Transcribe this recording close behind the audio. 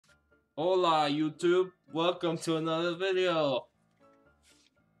Hola YouTube, welcome to another video.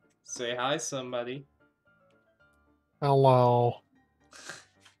 Say hi somebody. Hello.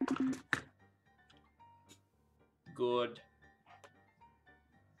 Good.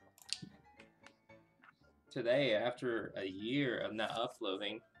 Today, after a year of not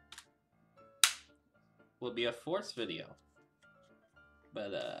uploading, will be a fourth video.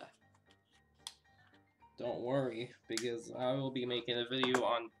 But don't worry, because I will be making a video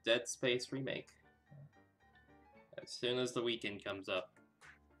on Dead Space Remake as soon as the weekend comes up.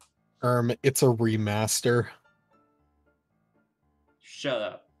 It's a remaster. Shut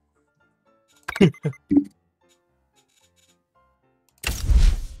up.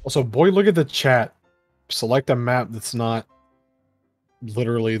 Also, boy, look at the chat. Select a map that's not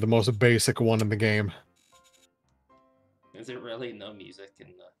literally the most basic one in the game. Is there really no music in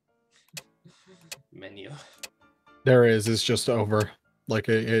the menu? There is. It's just over. Like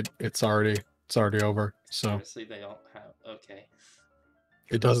it's already over. So Seriously, they don't have. Okay.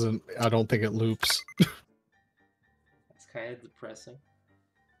 it doesn't. I don't think it loops. That's kind of depressing.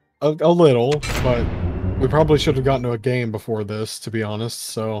 A little, but we probably should have gotten to a game before this, to be honest.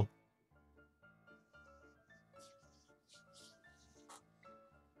 So.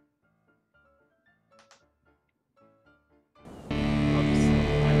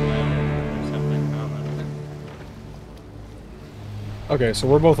 Okay, so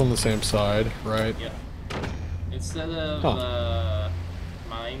we're both on the same side, right? Yeah. Instead of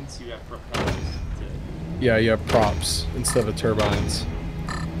mines, you have propellers. Yeah, you have props instead of turbines.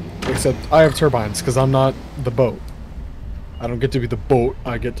 Except I have turbines because I'm not the boat. I don't get to be the boat.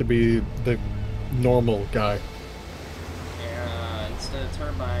 I get to be the normal guy. And instead of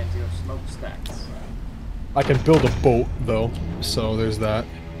turbines, you have smokestacks. I can build a boat though, so there's that.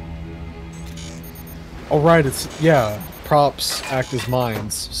 Oh right, it's yeah. Props act as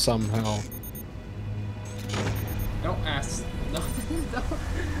mines somehow. Don't ask. No,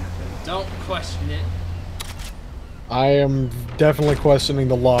 don't question it. I am definitely questioning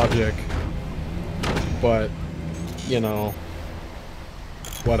the logic, but you know,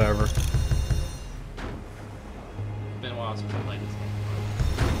 whatever. It's been a while since I played this game.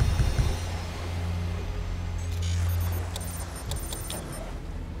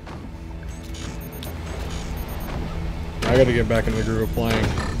 I gotta get back in the groove of playing.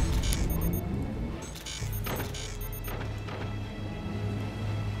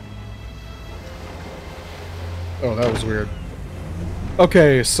 Oh, that was weird.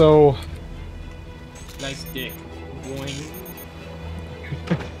 Okay, so... Nice dick. Boing.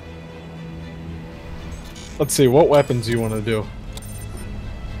 Let's see, what weapons do you want to do?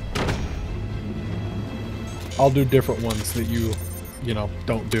 I'll do different ones that you know,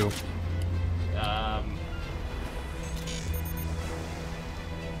 don't do.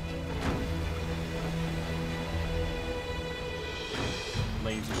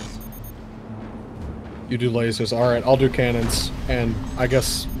 Lasers. You do lasers. Alright, I'll do cannons. And I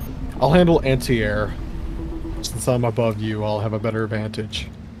guess I'll handle anti-air. Since I'm above you, I'll have a better advantage.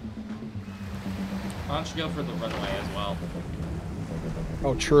 Why don't you go for the runway as well?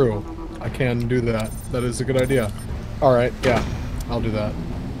 Oh, true. I can do that. That is a good idea. Alright, yeah. I'll do that.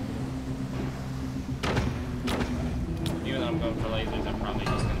 Even though I'm going for lasers, I'm probably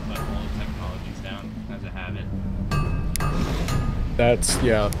just going to put all the technologies down as a habit.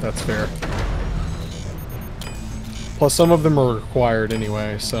 Yeah, that's fair. Plus, some of them are required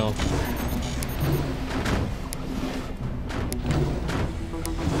anyway, so...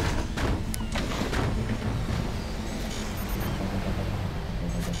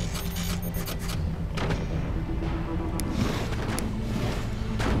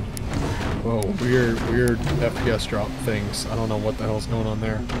 Whoa, weird FPS drop things. I don't know what the hell's going on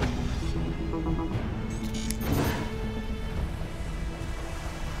there.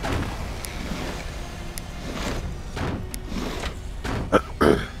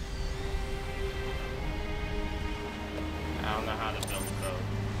 I don't know how to build a boat.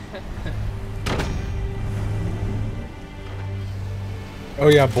 Oh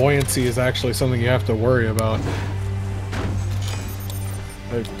yeah, buoyancy is actually something you have to worry about.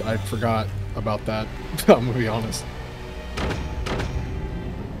 I forgot about that, I'm gonna be honest.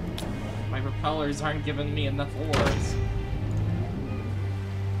 My propellers aren't giving me enough oars.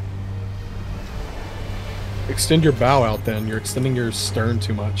 Extend your bow out then, you're extending your stern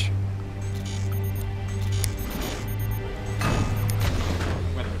too much.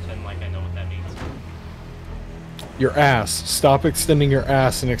 I'm gonna pretend like I know what that means. Your ass. Stop extending your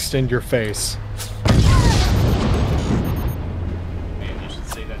ass and extend your face. Man, you should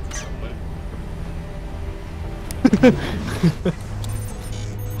say that to someone.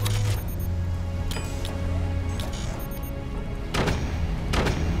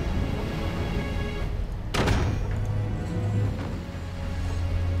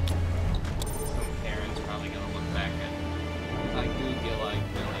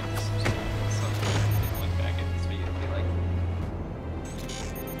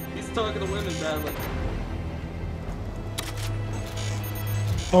 talking to women badly.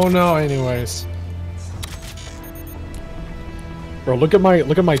 Oh no, anyways. Bro, look at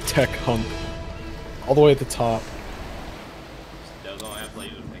my tech hump. All the way at the top. Still don't have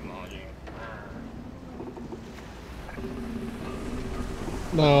laser technology.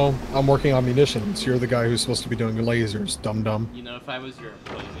 No, I'm working on munitions. You're the guy who's supposed to be doing lasers, dum-dum. You know, if I was your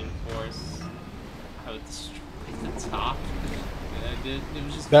opposing force, I would destroy the top. It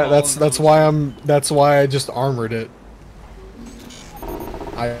was just that's why I just armored it.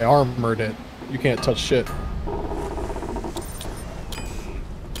 I armored it. You can't touch shit.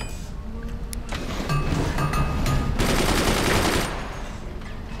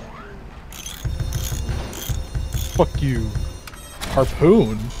 Fuck you.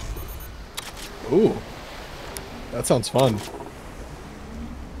 Harpoon? Ooh. That sounds fun.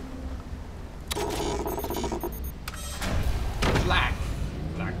 Black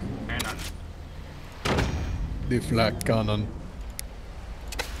cannon. The flak cannon.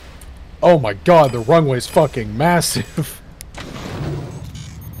 Oh my god, the runway's fucking massive.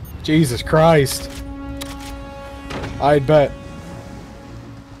 Jesus Christ. I'd bet.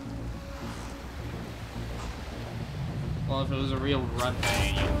 Well, if it was a real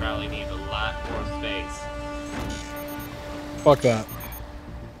runway, you'd probably need a lot more space. Fuck that.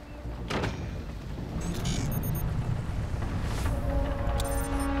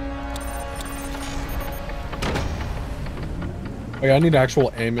 Okay, I need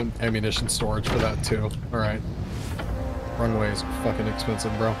actual ammunition storage for that too. Alright. Runway is fucking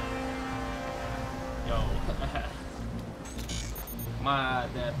expensive, bro. Yo.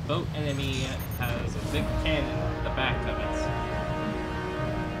 The boat enemy has a big cannon at the back of it.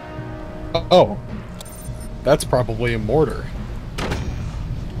 Oh. That's probably a mortar.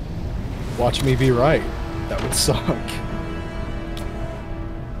 Watch me be right. That would suck.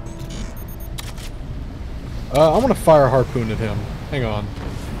 I want to fire a harpoon at him. Hang on.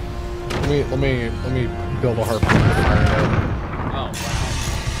 Let me build a harpoon to fire at him. Oh wow.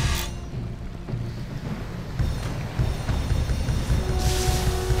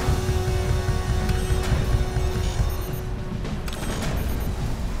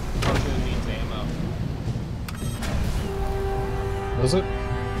 Harpoon needs ammo. Does it?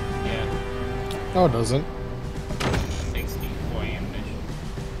 Yeah. No, it doesn't. It takes decoy ammunition.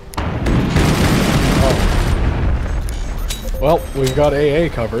 Oh. Well, we've got AA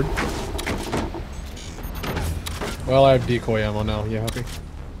covered. Well, I have decoy ammo now. You happy?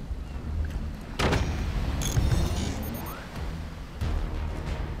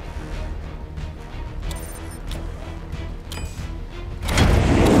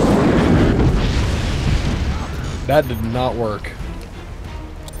 That did not work.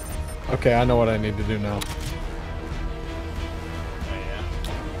 Okay, I know what I need to do now. Oh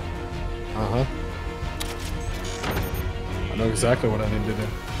yeah. Uh-huh. I know exactly what I need to do.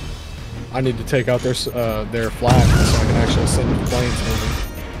 I need to take out their flag so I can actually send planes moving.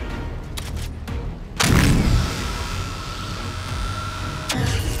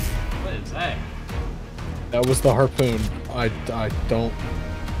 What is that? That was the harpoon. I don't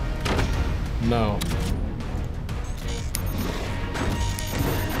know.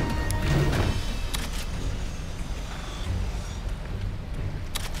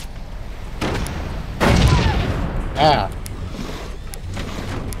 Ah.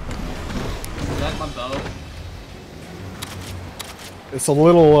 Is that my boat? It's a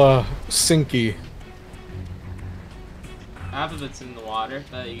little, sinky. Half of it's in the water,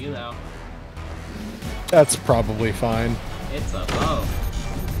 but you know. That's probably fine. It's a boat.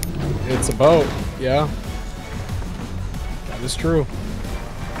 It's a boat, yeah. That is true.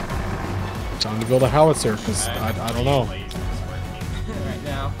 Time to build a howitzer, because I don't know. Right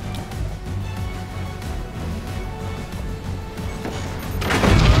now.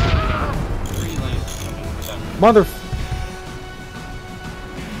 Mother...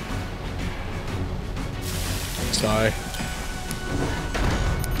 Sigh.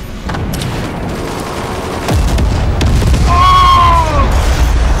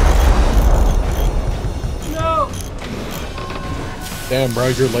 No! Damn, bro,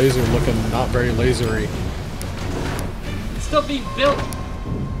 your laser looking not very lasery. It's still being built!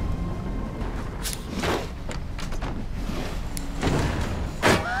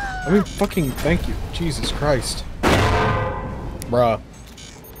 I mean, fucking thank you. Jesus Christ. Bruh.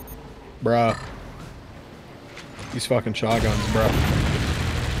 Bruh. These fucking shotguns, bruh.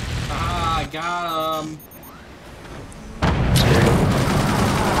 Ah, I got him.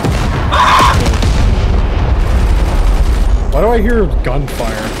 Why do I hear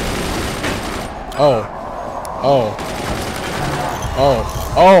gunfire? Oh. Oh. Oh.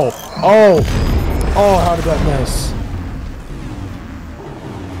 Oh! Oh! Oh, how did that miss?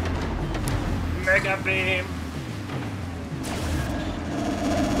 Mega beam.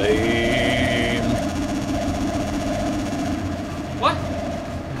 Lame. What?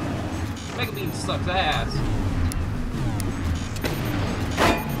 Mega beam sucks ass.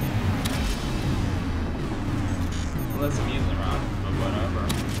 Well, that's immune around, but whatever.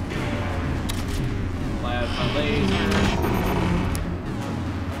 Plasma laser.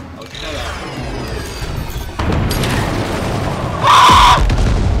 Oh, shut up.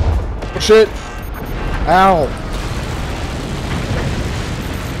 Oh, shit! Ow!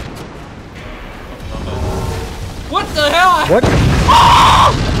 What the hell? What?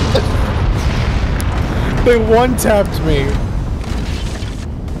 They one-tapped me.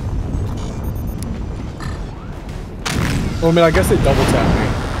 Well, I mean, I guess they double-tapped me.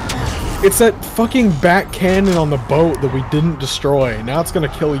 It's that fucking bat cannon on the boat that we didn't destroy. Now it's gonna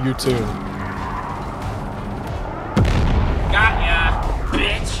kill you too. Got ya,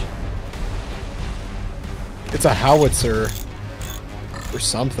 bitch. It's a howitzer. Or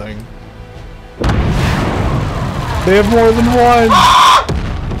something. They have more than one!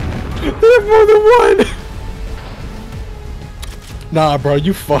 They have more than one! Nah, bro,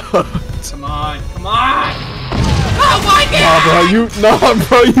 you fucked. Come on, come on! Oh my god! Nah,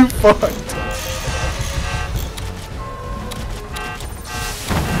 bro, you fucked.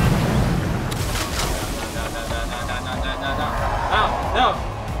 No!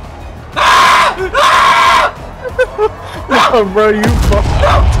 Nah, bro, you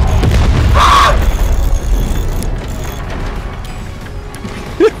fucked.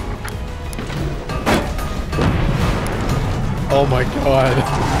 Oh my god.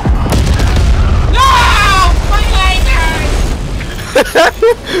 No! My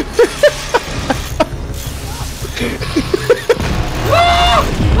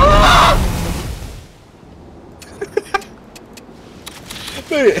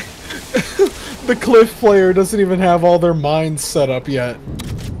The cliff player doesn't even have all their mines set up yet.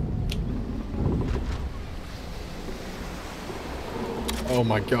 Oh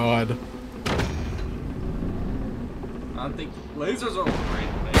my god. I don't think lasers are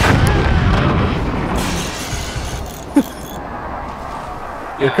overrated,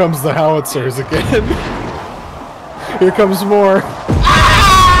 Here comes the howitzers again. Here comes more.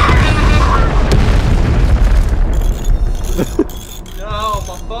 No,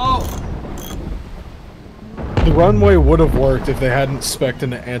 my boat! The runway would have worked if they hadn't spec'd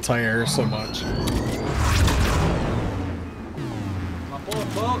into anti-air so much. My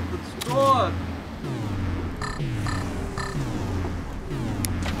boat, it's gone!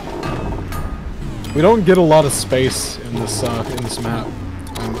 We don't get a lot of space in this map.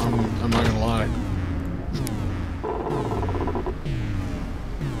 I'm not gonna lie.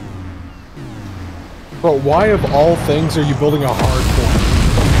 Bro, why of all things are you building a hard point?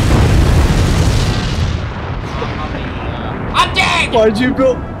 I'm dead! Why'd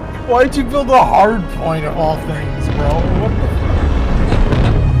you build a hard point of all things, bro? What the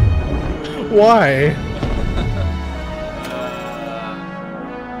Why?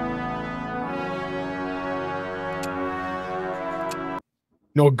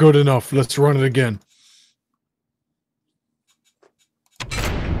 No, good enough. Let's run it again.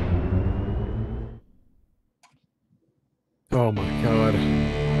 Oh my god.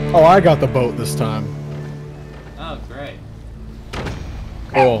 Oh, I got the boat this time. Oh, great.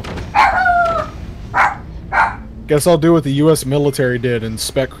 Cool. Guess I'll do what the US military did and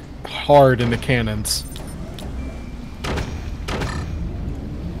spec hard into cannons.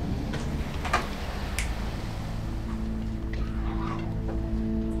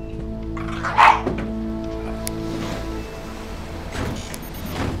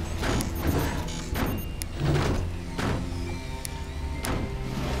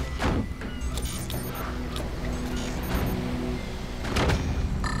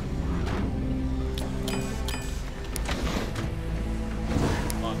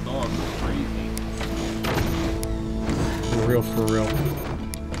 For real.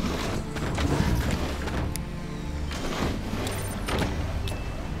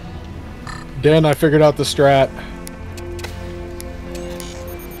 Dan, I figured out the strat.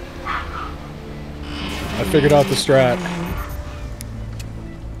 I figured out the strat.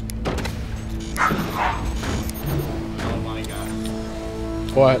 Oh my god.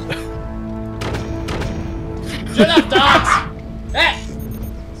 What? Shut up, dogs! Hey!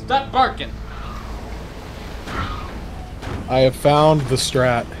 Stop barking! I have found the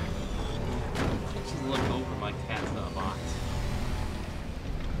strat. Just look over my cat's box.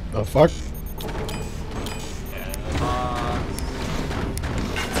 The fuck? Cat box.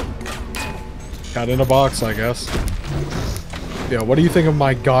 Cat in a box, I guess. Yeah, what do you think of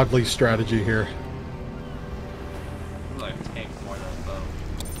my godly strategy here? Like tank more than bow.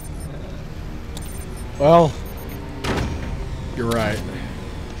 Well, you're right.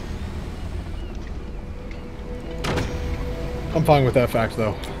 I'm fine with that fact,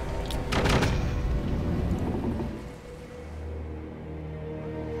 though.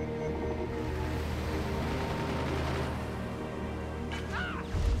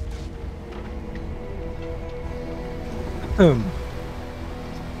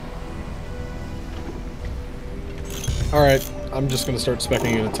 Alright, I'm just gonna start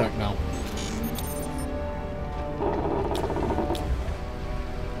speccing in attack now.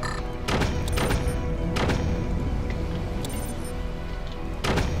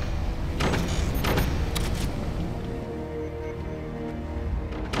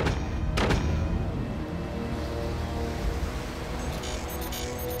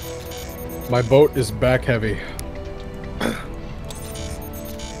 My boat is back heavy.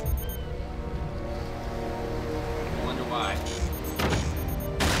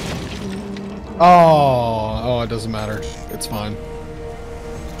 Oh, it doesn't matter. It's fine.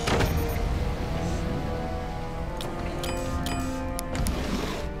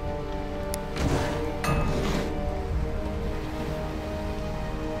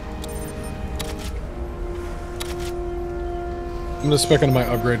 I'm gonna spec into my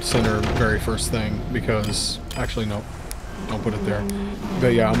upgrade center very first thing because, actually no, don't put it there.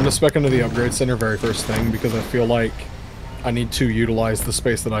 But yeah, I'm gonna spec into the upgrade center very first thing because I feel like I need to utilize the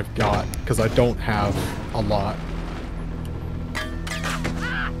space that I've got, because I don't have a lot.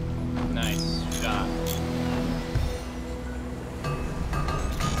 Nice shot.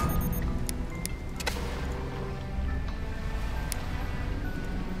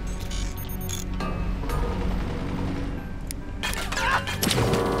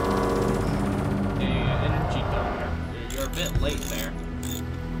 Hey, energy donor. You're a bit late there.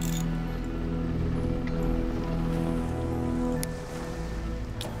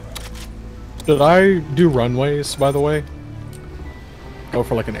 Did I do runways, by the way? Go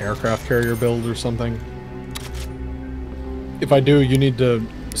for like an aircraft carrier build or something? If I do, you need to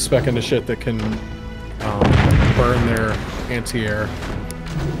spec into shit that can burn their anti-air.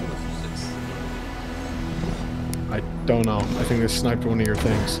 I don't know. I think they sniped one of your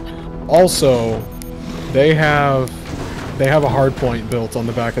things. Also, they have a hard point built on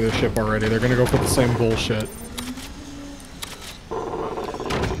the back of the ship already. They're gonna go for the same bullshit.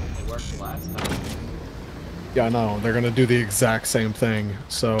 Yeah, I know. They're gonna do the exact same thing,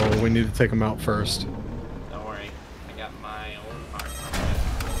 so we need to take them out first. Don't worry, I got my own part.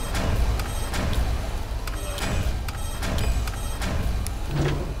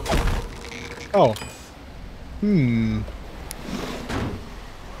 Oh.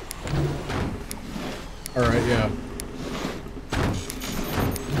 Alright, yeah.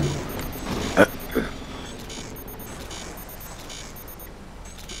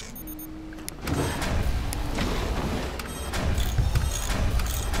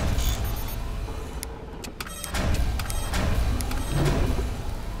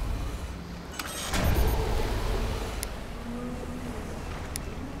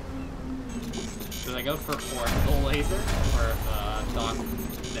 Should I go for orbital laser or dock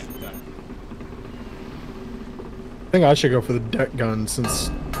deck gun? I think I should go for the deck gun since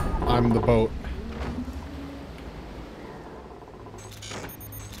I'm the boat.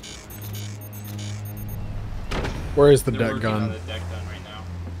 Where is the deck gun? On the deck gun right now.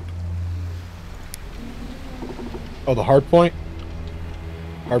 Oh, the hard point?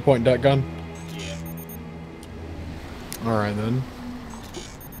 Hard point deck gun? Yeah. Alright then.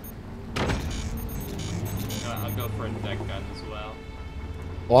 I'll go for a deck gun as well.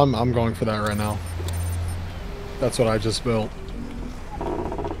 Well, I'm going for that right now. That's what I just built.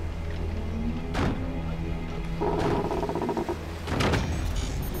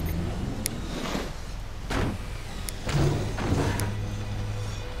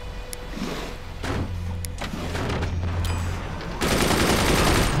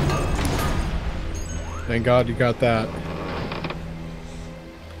 Thank God you got that.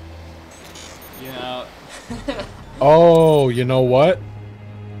 You know. Oh, you know what?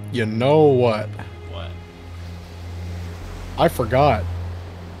 You know what? What? I forgot.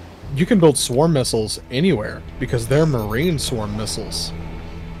 You can build swarm missiles anywhere because they're marine swarm missiles.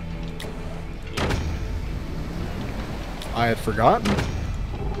 Yeah. I had forgotten.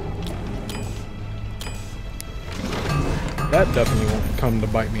 That definitely won't come to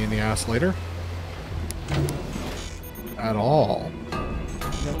bite me in the ass later. At all. You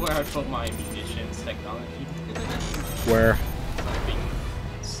know where I put my munitions technology? Where? Something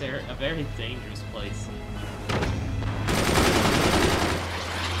a very dangerous place.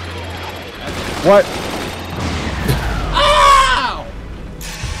 What? Ow!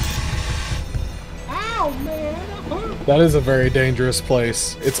 Ow, man! That is a very dangerous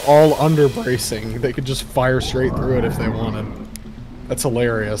place. It's all under bracing. They could just fire straight through it if they wanted. That's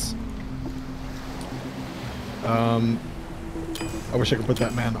hilarious. I wish I could put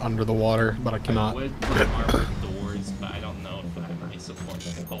that man under the water, but I cannot. I would put armored doors, but I don't know if I have any support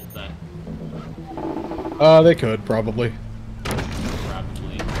to hold that. They could, probably.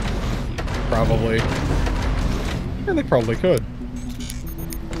 Probably. Yeah, they probably could.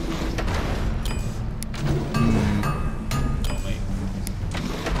 Oh, wait.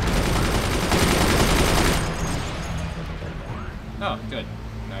 Oh, good.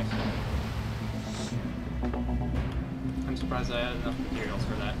 Nice. I'm surprised I had enough materials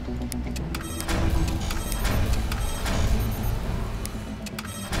for that.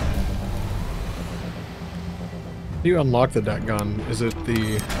 How do you unlock the deck gun? Is it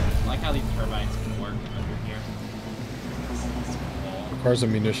the... I like how these turbines can work under here. Requires a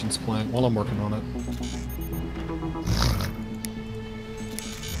munitions plant. Well, I'm working on it.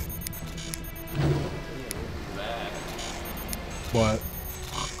 What?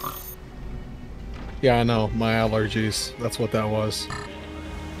 Yeah, I know. My allergies. That's what that was.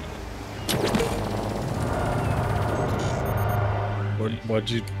 What'd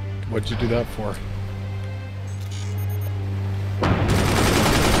you do that for?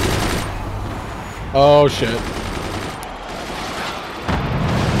 Oh shit.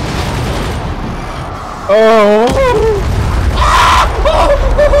 Oh!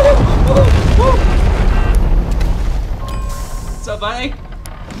 What's up, buddy?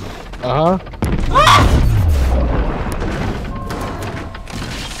 Uh-huh.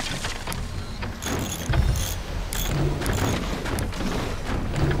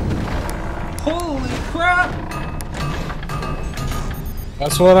 Holy crap!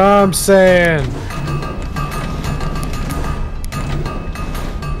 That's what I'm saying.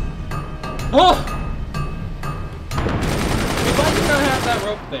 Oh! If I did not have that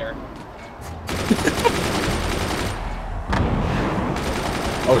rope there.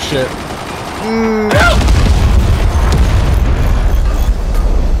 Oh shit.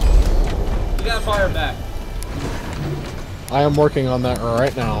 You gotta fire back. I am working on that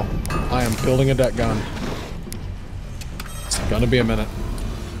right now. I am building a deck gun. It's gonna be a minute.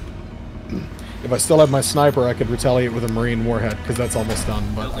 If I still have my sniper, I could retaliate with a marine warhead, because that's almost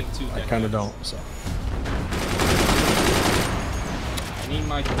done, but I kind of don't, so. I need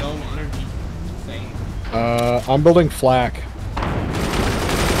my dome energy thing. I'm building flak.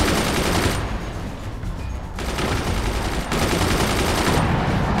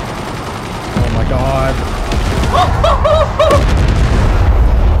 Oh my god.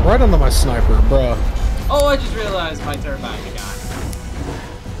 Right under my sniper, bruh. Oh, I just realized my turbine got.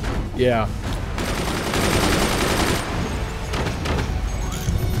 Yeah.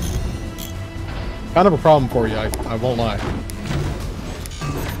 Kind of a problem for you, I won't lie.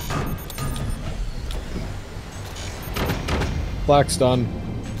 Flak's done.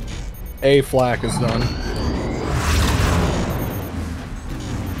 A flak is done.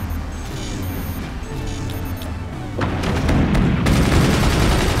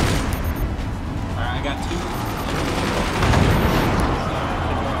 Alright, I got two.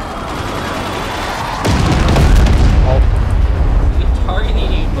 Oh. You're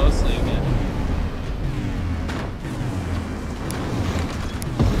targeting you mostly again.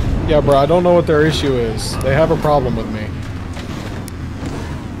 Yeah, bro, I don't know what their issue is. They have a problem with me.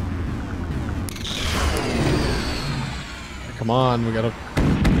 Come on, we gotta...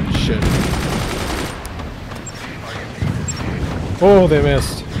 Shit. Oh, they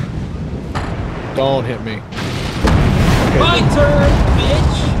missed. Don't hit me. Okay. My turn,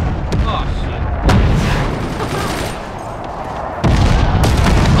 bitch! Oh, shit.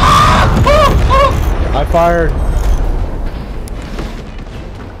 I fired.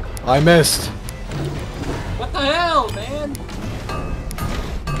 I missed. What the hell, man?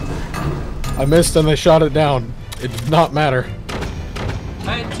 I missed and they shot it down. It did not matter.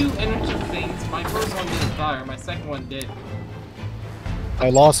 I had two energy things. My first one didn't fire, my second one did. I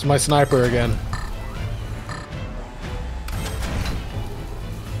lost my sniper again.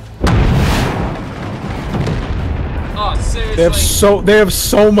 Oh, seriously? They have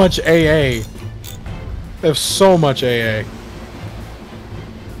so much AA. They have so much AA.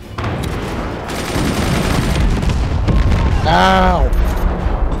 Ow!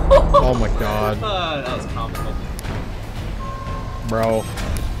 Oh my god. That was comical. Bro.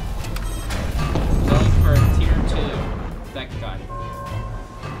 Going for tier 2. That gun.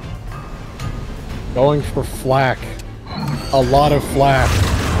 Going for flak. A lot of flak.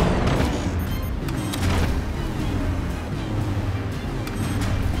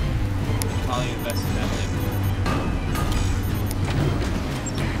 Probably invest in that thing.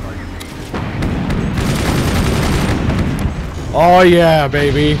 Oh yeah,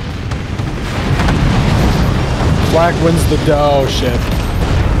 baby. Flak wins the dough, shit. I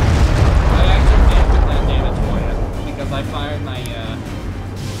actually can't put that damage for you because I fired my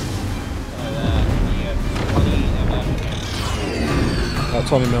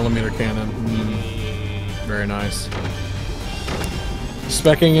 20 20mm cannon. Very nice.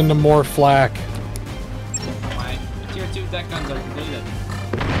 Specking into more flak. My tier 2 deck guns are completed.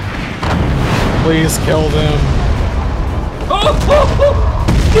 Please kill them. Oh!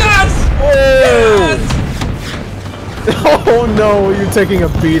 Yes! Oh! Yes! Oh no, you're taking a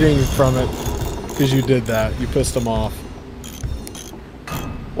beating from it. Because you did that. You pissed him off.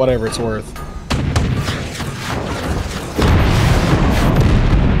 Whatever it's worth.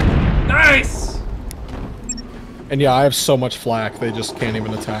 Nice! And yeah, I have so much flak, they just can't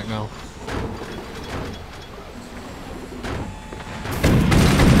even attack now.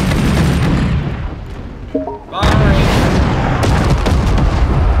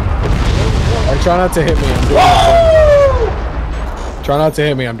 Alright, try not to hit me, I'm doing a thing. Try not to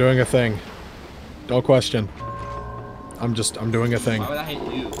hit me, I'm doing a thing. Don't question. I'm doing a thing. Why would I hit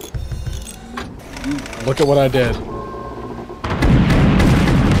you? Look at what I did.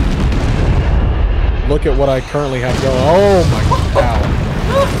 Look at what I currently have going. Oh my god.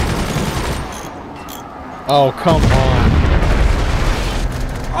 Oh, come on.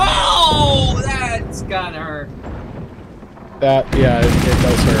 Oh, that's gotta hurt. That, yeah, it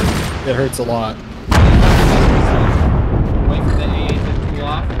does hurt. It hurts a lot. Wait for the AA to cool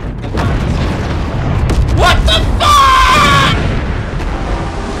off. What the fuck?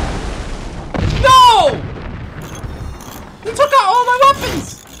 No! He took out all my weapons!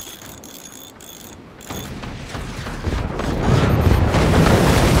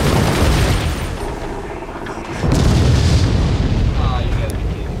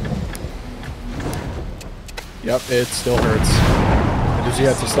 Yep, it still hurts. It is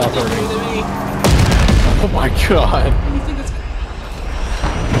yet to stop hurting. Oh my god.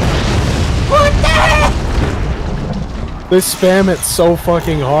 What the heck? They spam it so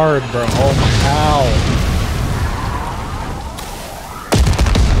fucking hard, bro. Oh my, ow.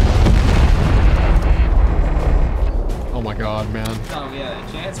 Oh my god, man. Oh yeah,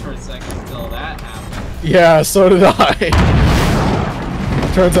 a chance for a second until that happened. Yeah, so did I.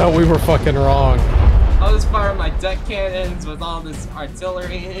 Turns out we were fucking wrong. I was firing my deck cannons with all this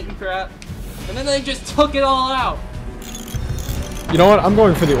artillery and crap, and then they just took it all out. You know what? I'm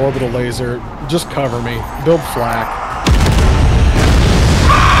going for the orbital laser. Just cover me. Build flak.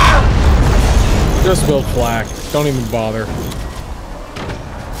 Ah! Just build flak. Don't even bother.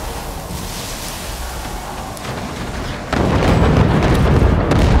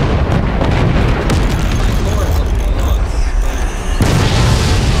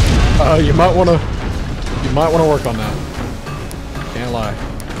 You might want to work on that. Can't lie.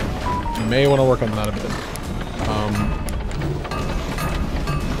 You may want to work on that a bit.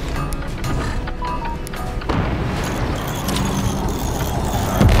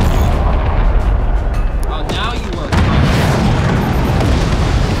 Oh, now you work.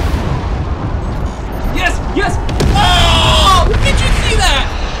 Yes! Yes! Oh! Did you see that?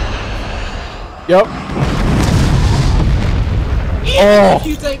 Yep. Even if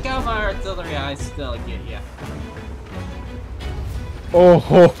you take out my artillery, I still get ya.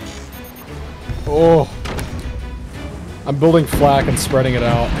 Oh. Oh. I'm building flak and spreading it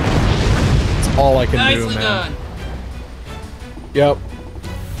out. It's all I can do, man. Done. Yep.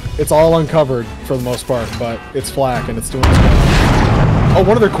 It's all uncovered for the most part, but it's flak and it's doing its best. Oh,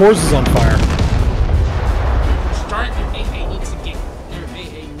 one of their cores is on fire. Start your AA needs to get. Your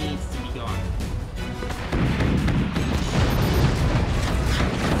AA needs to be gone.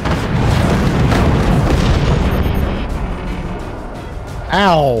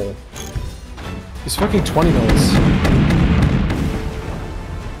 Ow! He's fucking 20 mils.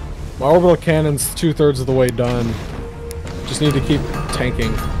 My orbital cannon's 2/3 of the way done. Just need to keep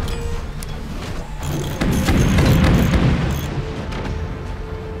tanking.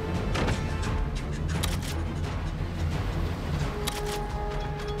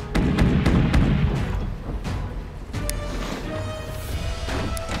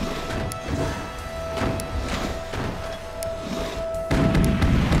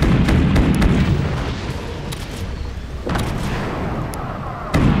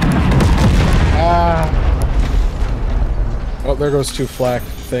 Oh, there goes two flak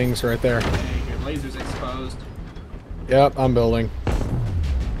things right there. Laser's exposed. Yep, I'm building.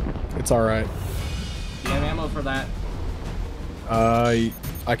 It's alright. Do you have ammo for that? I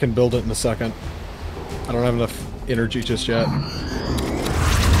can build it in a second. I don't have enough energy just yet.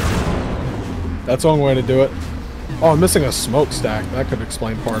 That's the only way to do it. Oh, I'm missing a smokestack. That could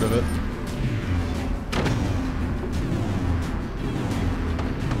explain part of it.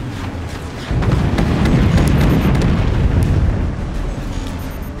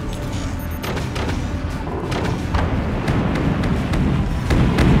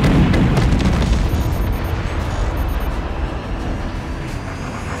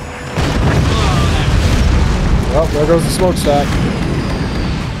 Well, there goes the smokestack.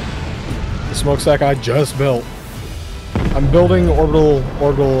 The smokestack I just built. I'm building orbital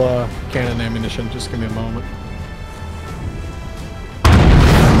cannon ammunition. Just give me a moment.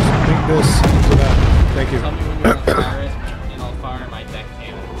 Think this into that. Thank you. Tell me when you're gonna fire it, and I'll fire my deck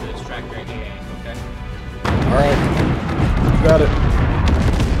cannon to distract their AA, okay? Alright. You got it.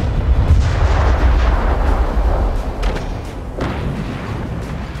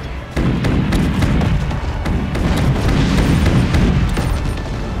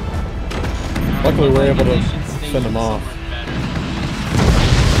 Luckily we're able to fend them off.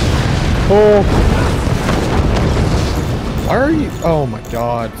 Oh! Why are you... Oh my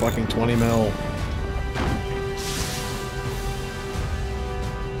god, fucking 20 mil.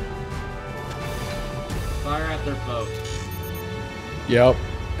 Fire at their boat. Yep,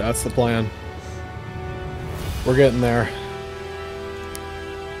 that's the plan. We're getting there.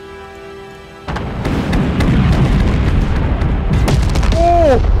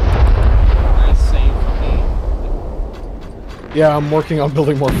 Oh! Yeah, I'm working on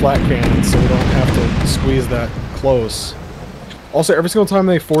building more flat cannons so we don't have to squeeze that close. Also, every single time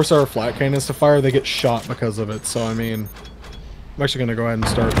they force our flat cannons to fire, they get shot because of it. So, I mean, I'm actually going to go ahead and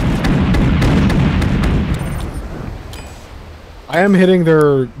start. I am hitting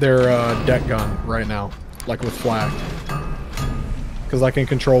their deck gun right now, like with flak. Because I can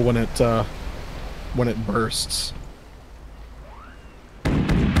control when it bursts.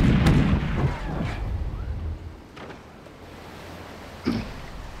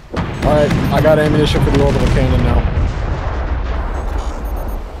 Alright, I got ammunition for the orbital cannon now.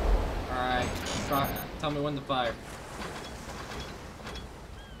 Alright, tell me when to fire.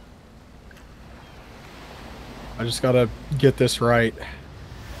 I just gotta get this right.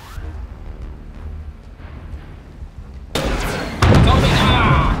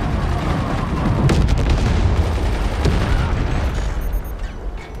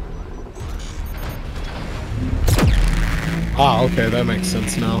 Ah, okay, that makes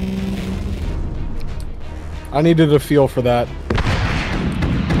sense now. I needed a feel for that.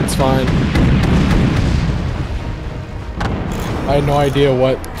 It's fine. I had no idea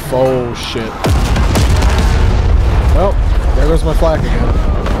what... Oh, shit. Well, there goes my flak again.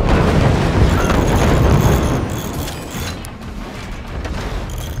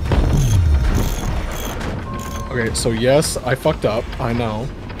 Okay, so yes, I fucked up, I know,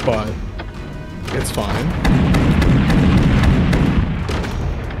 but it's fine.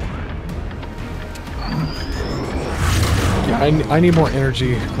 Yeah, I need more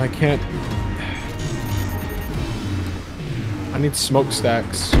energy, and I can't... I need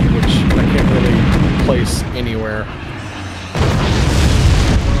smokestacks, which I can't really place anywhere.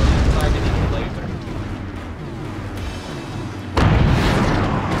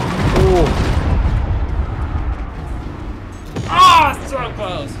 Ooh. Ah, so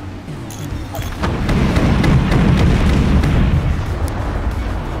close!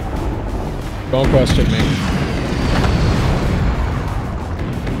 Don't question me.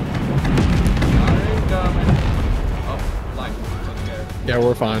 Yeah,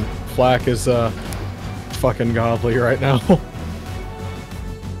 we're fine. Flak is fucking godly right now.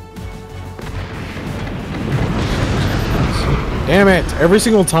 Damn it! Every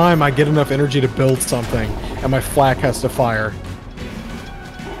single time I get enough energy to build something, and my flak has to fire.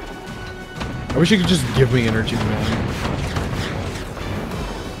 I wish you could just give me energy, man.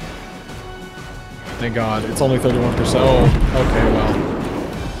 Thank God. It's only 31%. Oh, okay, well.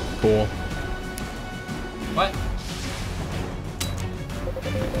 Cool. What?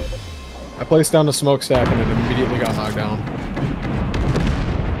 I placed down the smokestack and it immediately got knocked down.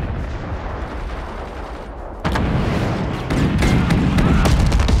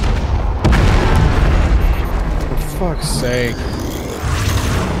 For fuck's sake.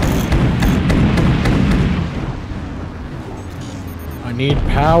 I need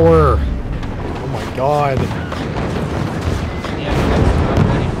power. Oh my god.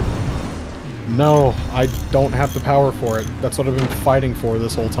 No, I don't have the power for it. That's what I've been fighting for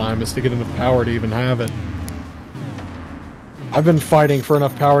this whole time, is to get enough power to even have it. I've been fighting for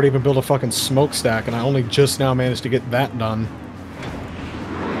enough power to even build a fucking smokestack, and I only just now managed to get that done.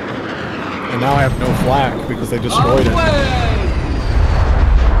 And now I have no flak because they destroyed it.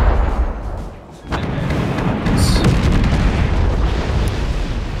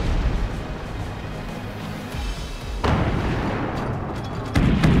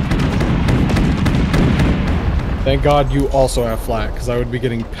 Thank God you also have flak, because I would be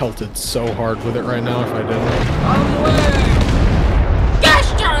getting pelted so hard with it right now if I didn't. On the way!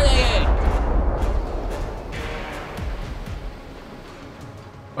 Gosh, Charlie!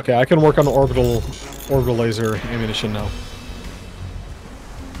 Okay, I can work on the orbital laser ammunition now.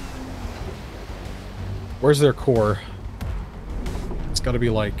 Where's their core? It's gotta be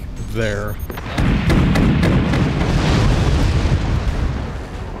like there.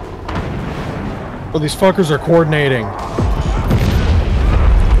 Oh, these fuckers are coordinating.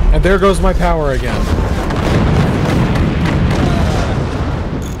 And there goes my power again.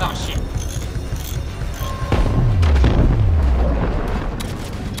 Oh, shit.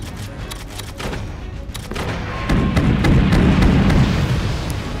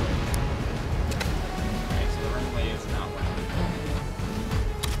 Okay, so the runway is not working.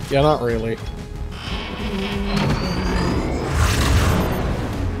 Yeah, not really.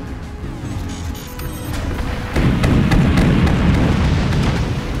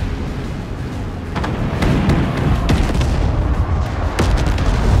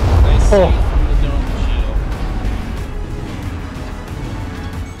 Oh.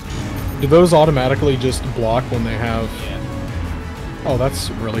 Do those automatically just block when they have? Yeah. Oh, that's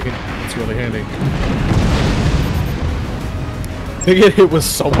really handy. They get hit with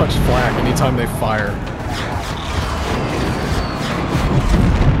so much flak anytime they fire.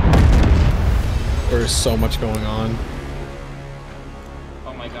 There's so much going on.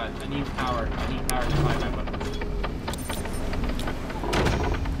 Oh my god, I need power. I need power to fly my weapons.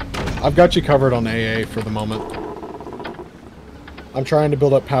 I've got you covered on AA for the moment. I'm trying to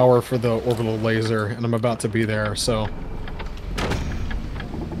build up power for the orbital laser, and I'm about to be there, so...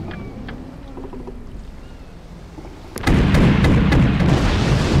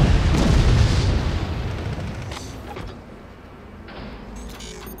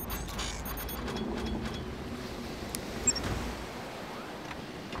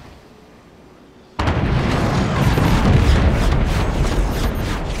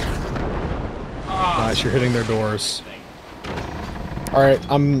 Nice, you're hitting their doors. Alright,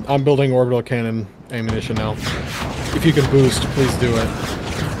 I'm building orbital cannon ammunition now. If you can boost, please do it.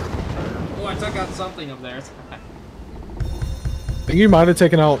 Oh, I took out something up there. I think you might have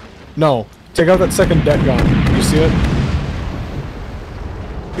taken out... No, take out that second deck gun. You see it?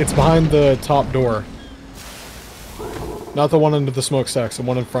 It's behind the top door. Not the one under the smokestacks, the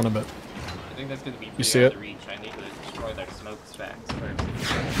one in front of it. I think that's going to be you see it? To reach. I need to destroy their smokestacks first.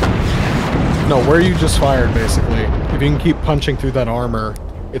 No, where you just fired, basically. If you can keep punching through that armor,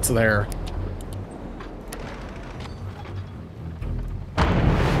 it's there.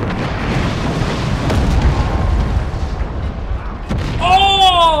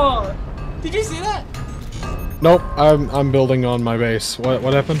 Oh! Did you see that? Nope, I'm building on my base.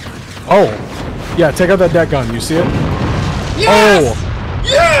 What happened? Oh! Yeah, take out that deck gun. You see it? Yes! Oh!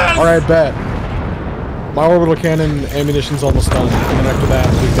 Yes! Alright, bet. My orbital cannon ammunition's almost done. And then after that,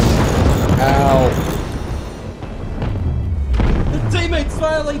 we can... Ow. The teammate's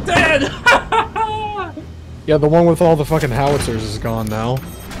finally dead! Yeah, the one with all the fucking howitzers is gone now.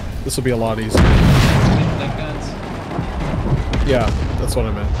 This will be a lot easier. Deck guns? Yeah, that's what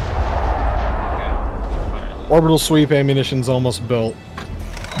I meant. Okay. Orbital sweep ammunition's almost built.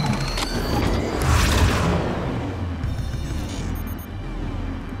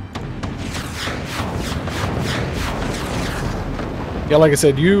 Yeah, like I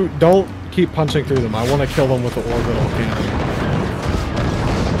said, you don't keep punching through them. I want to kill them with the orbital cannon.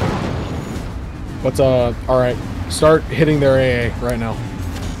 But, alright. Start hitting their AA right now.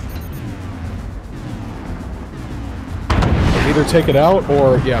 Either take it out,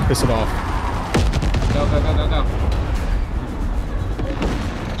 or, yeah, piss it off. Go, go, go, go, go.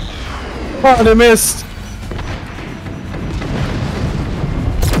 Oh, and I missed!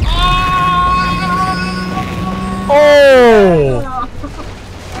 Oh!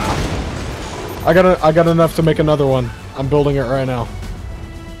 I got enough to make another one. I'm building it right now.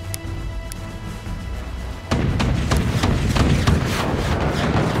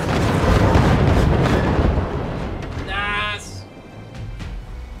 Nice!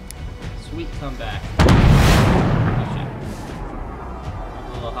 Sweet comeback. Oh shit.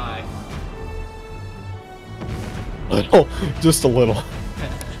 A little high. little. Just a little.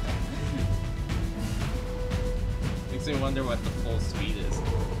 Makes me wonder what the full speed is.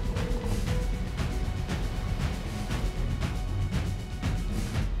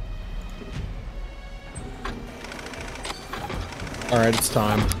 Alright, it's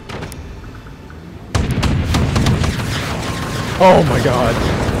time. Oh my god.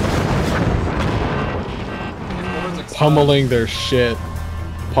 Pummeling their shit.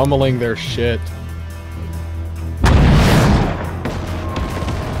 Pummeling their shit.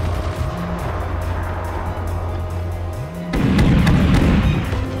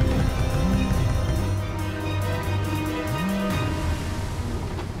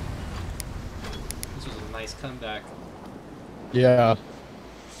 This was a nice comeback. Yeah.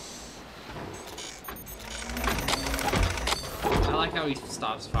 I like how he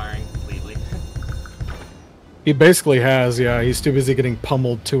stops firing completely. He basically has, yeah. He's too busy getting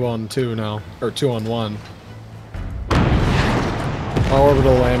pummeled 2-on-2 now. Or 2-on-1. My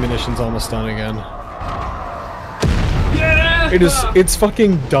orbital ammunition's almost done again. Yeah! It's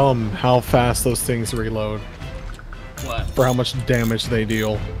fucking dumb how fast those things reload. What? For how much damage they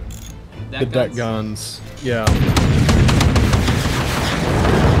deal. The deck guns? guns. Yeah.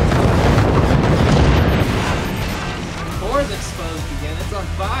 Core's exposed again. It's on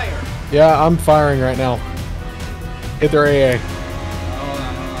fire. Yeah, I'm firing right now. Hit their AA. Hold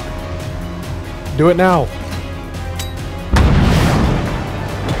on. Do it now.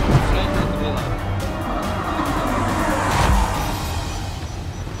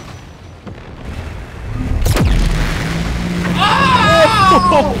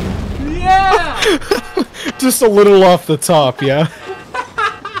 Oh! Yeah! Just a little off the top, yeah?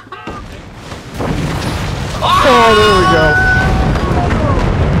 Oh, there we go.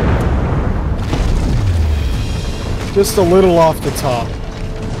 Just a little off the top.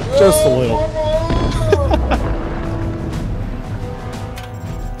 Just a little.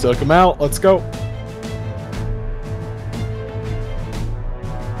 Took him out. Let's go.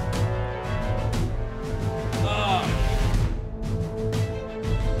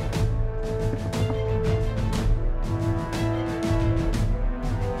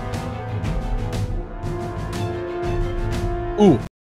 Ooh.